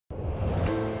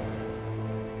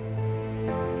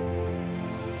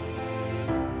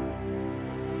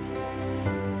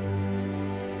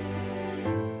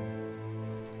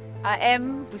I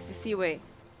am Busi,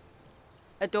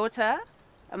 a daughter,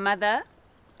 a mother,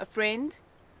 a friend,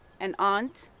 an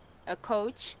aunt, a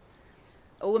coach,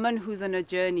 a woman who's on a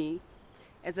journey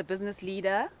as a business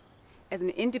leader, as an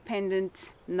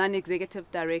independent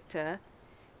non-executive director,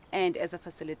 and as a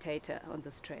facilitator on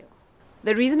this trail.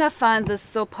 The reason I find this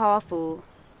so powerful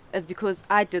is because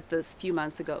I did this a few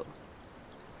months ago.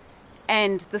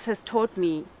 And this has taught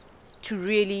me to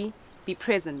really be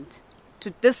present, to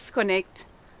disconnect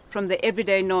from the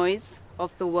everyday noise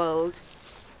of the world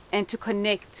and to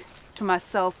connect to my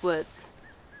self-worth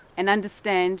and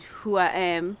understand who I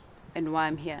am and why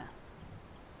I'm here.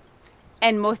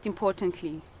 And most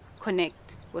importantly,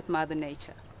 connect with Mother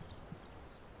Nature.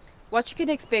 What you can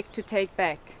expect to take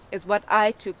back is what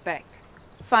I took back,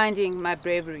 finding my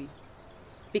bravery,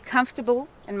 be comfortable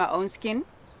in my own skin,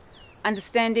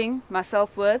 understanding my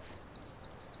self-worth,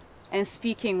 and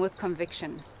speaking with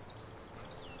conviction.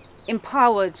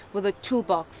 Empowered with a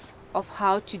toolbox of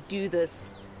how to do this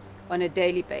on a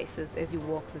daily basis as you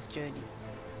walk this journey.